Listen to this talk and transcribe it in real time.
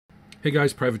Hey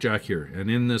guys, Private Jack here, and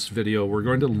in this video we're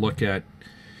going to look at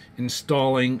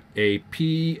installing a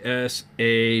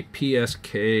PSA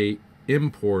PSK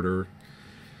importer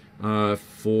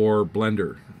for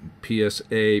Blender.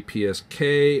 PSA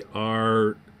PSK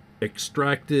are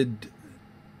extracted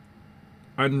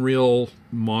Unreal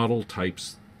model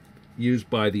types used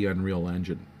by the Unreal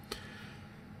Engine.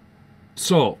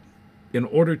 So in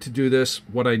order to do this,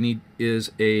 what I need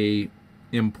is a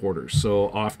importer. So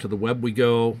off to the web we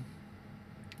go.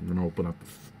 I'm going to open up the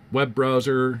web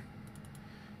browser,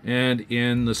 and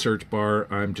in the search bar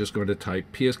I'm just going to type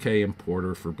PSK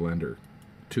importer for Blender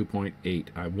 2.8.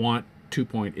 I want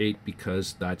 2.8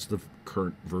 because that's the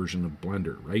current version of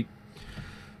Blender, right?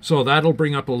 So that'll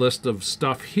bring up a list of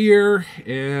stuff here,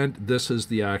 and this is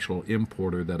the actual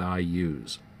importer that I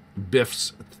use.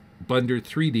 Befzz Blender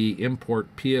 3D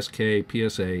import PSK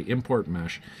PSA import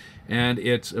mesh, and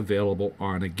it's available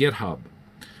on a GitHub.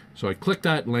 So I click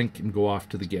that link and go off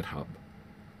to the GitHub.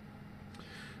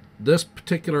 This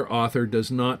particular author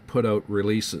does not put out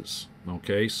releases.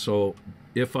 Okay, so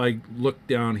if I look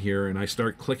down here and I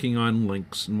start clicking on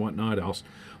links and whatnot else,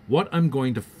 what I'm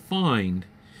going to find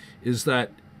is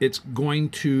that it's going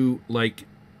to like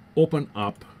open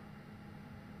up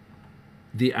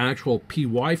the actual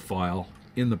PY file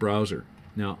in the browser.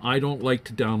 Now, I don't like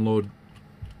to download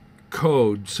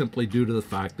code simply due to the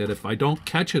fact that if I don't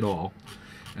catch it all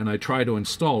and I try to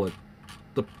install it,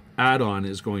 the add-on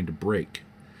is going to break.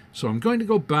 So I'm going to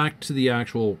go back to the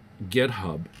actual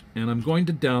GitHub and I'm going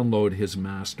to download his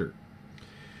master.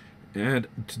 And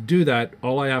to do that,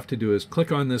 all I have to do is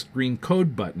click on this green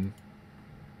code button,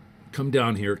 come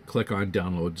down here, click on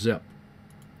download zip.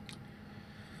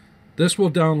 This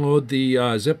will download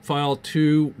the zip file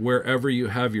to wherever you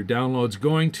have your downloads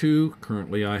going to.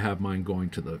 Currently I have mine going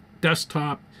to the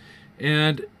desktop,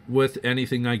 and with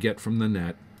anything I get from the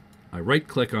net, I right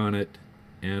click on it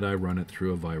and I run it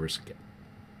through a virus scan.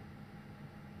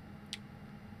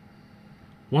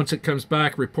 Once it comes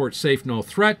back, report safe, no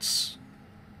threats.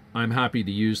 I'm happy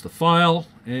to use the file,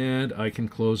 and I can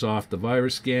close off the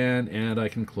virus scan and I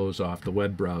can close off the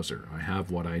web browser. I have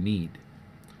what I need.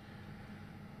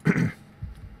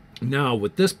 Now,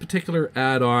 with this particular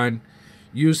add-on,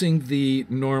 using the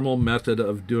normal method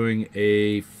of doing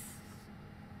a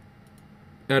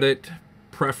edit,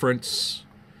 preference,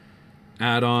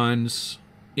 add-ons,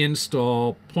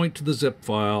 install, point to the zip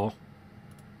file,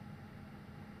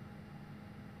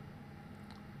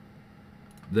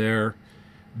 there,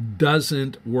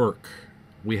 doesn't work.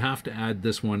 We have to add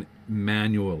this one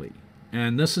manually.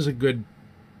 And this is a good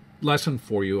lesson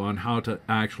for you on how to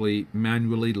actually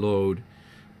manually load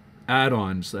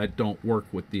add-ons that don't work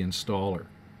with the installer.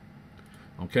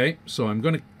 Okay, so I'm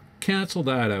going to cancel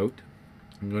that out.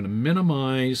 I'm going to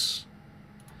minimize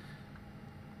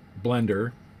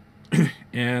Blender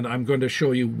and I'm going to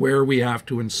show you where we have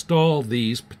to install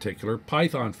these particular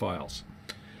Python files.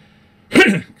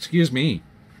 Excuse me.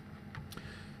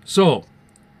 So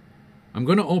I'm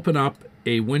going to open up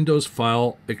a Windows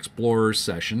File Explorer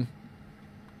session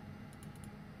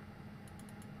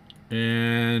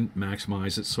and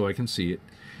maximize it so I can see it.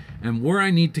 And where I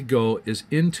need to go is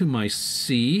into my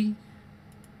C,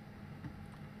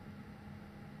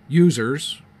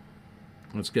 users.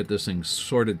 Let's get this thing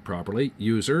sorted properly.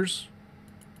 Users,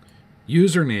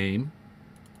 username,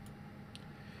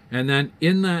 and then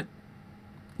in that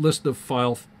list of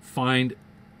files, find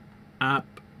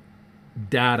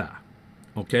Appdata.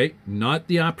 Okay, not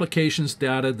the applications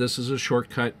data. This is a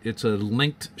shortcut. It's a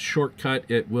linked shortcut.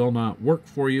 It will not work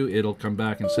for you. It'll come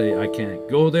back and say, I can't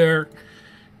go there.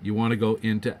 You want to go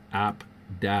into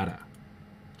Appdata.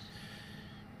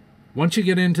 Once you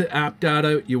get into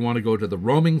Appdata, you want to go to the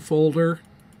roaming folder,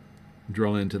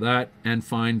 drill into that, and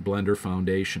find Blender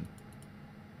Foundation.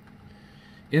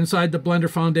 Inside the Blender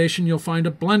Foundation, you'll find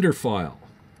a Blender file.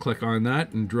 Click on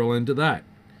that and drill into that.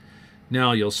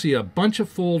 Now you'll see a bunch of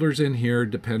folders in here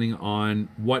depending on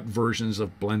what versions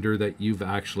of Blender that you've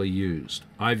actually used.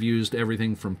 I've used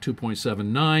everything from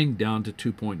 2.79 down to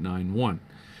 2.91.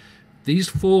 These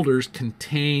folders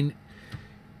contain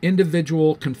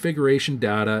individual configuration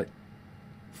data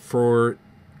for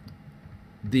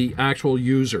the actual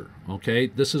user. Okay,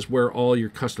 this is where all your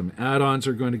custom add-ons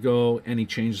are going to go, any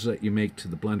changes that you make to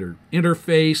the Blender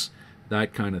interface,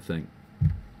 that kind of thing.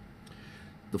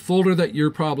 The folder that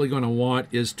you're probably going to want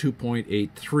is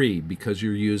 2.83 because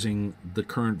you're using the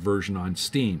current version on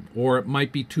Steam. Or it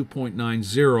might be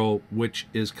 2.90, which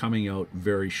is coming out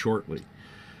very shortly.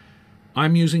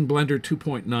 I'm using Blender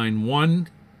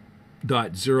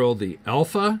 2.91.0, the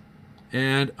alpha,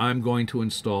 and I'm going to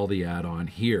install the add-on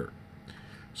here.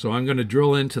 So I'm going to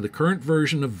drill into the current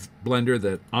version of Blender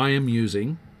that I am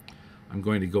using. I'm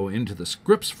going to go into the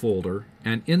scripts folder,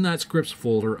 and in that scripts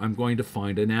folder I'm going to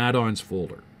find an add-ons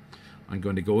folder. I'm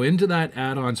going to go into that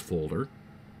add-ons folder,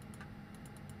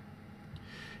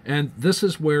 and this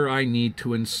is where I need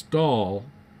to install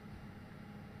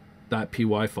that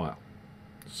PY file.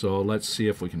 So let's see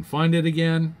if we can find it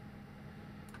again.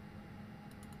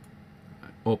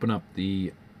 Open up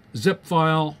the zip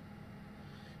file.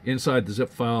 Inside the zip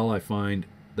file I find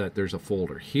that there's a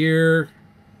folder here.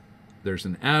 There's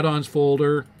an add-ons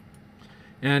folder,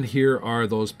 and here are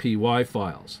those PY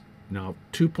files. Now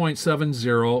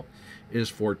 2.70 is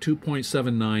for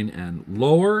 2.79 and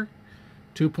lower.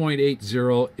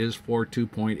 2.80 is for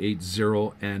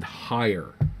 2.80 and higher.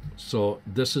 So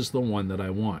this is the one that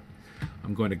I want.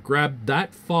 I'm going to grab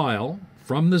that file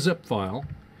from the zip file,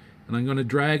 and I'm going to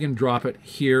drag and drop it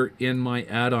here in my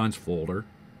add-ons folder,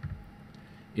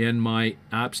 in my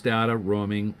Appdata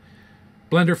roaming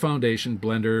Blender Foundation,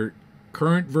 Blender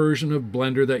current version of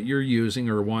Blender that you're using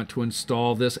or want to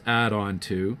install this add-on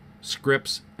to,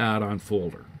 scripts add-on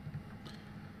folder.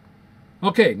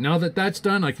 Okay, now that that's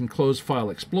done, I can close File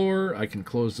Explorer, I can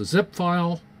close the zip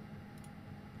file,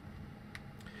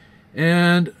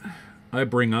 and I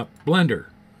bring up Blender.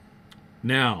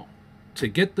 Now, to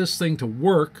get this thing to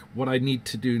work, what I need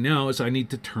to do now is I need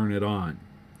to turn it on.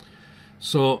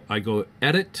 So I go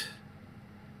Edit,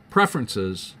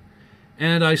 Preferences,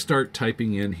 and I start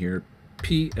typing in here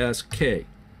PSK.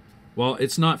 Well,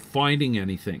 it's not finding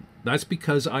anything. That's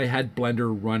because I had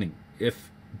Blender running. If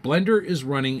Blender is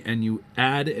running and you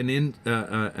add an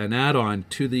add-on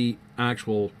to the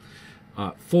actual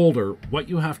folder, what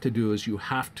you have to do is you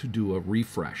have to do a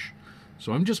refresh.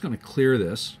 So I'm just going to clear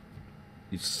this.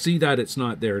 You see that it's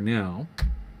not there now.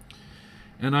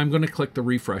 And I'm going to click the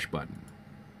refresh button.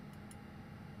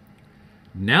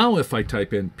 Now if I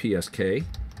type in PSK,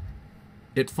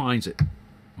 it finds it.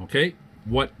 Okay?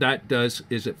 What that does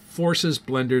is it forces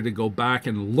Blender to go back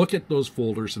and look at those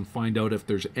folders and find out if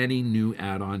there's any new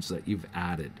add-ons that you've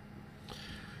added.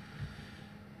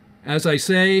 As I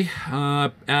say,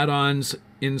 add-ons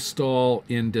install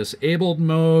in disabled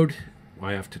mode.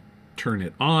 I have to turn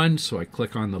it on, so I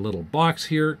click on the little box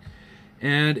here,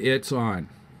 and it's on.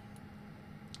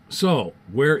 So,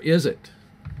 where is it?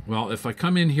 Well, if I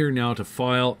come in here now to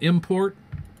File, Import,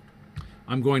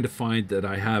 I'm going to find that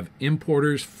I have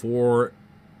importers for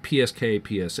PSK,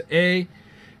 PSA,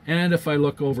 and if I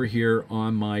look over here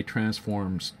on my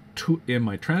transforms, in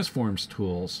my transforms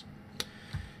tools,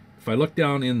 if I look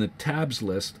down in the tabs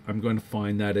list, I'm going to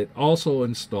find that it also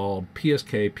installed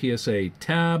PSK, PSA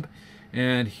tab,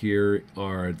 and here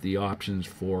are the options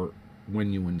for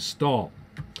when you install.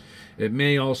 It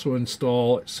may also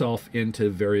install itself into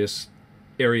various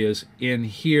areas in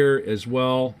here as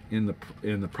well in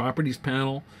the properties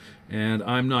panel, and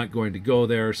I'm not going to go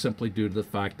there simply due to the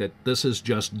fact that this is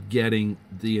just getting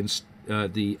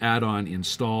the add-on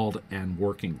installed and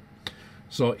working.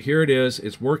 So here it is,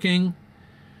 it's working.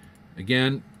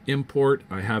 Again, import,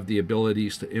 I have the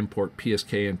abilities to import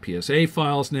PSK and PSA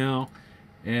files now,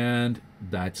 and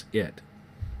that's it.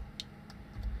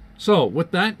 So with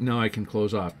that, now I can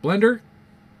close off Blender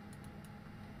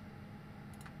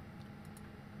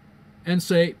and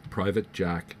say private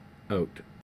jack out.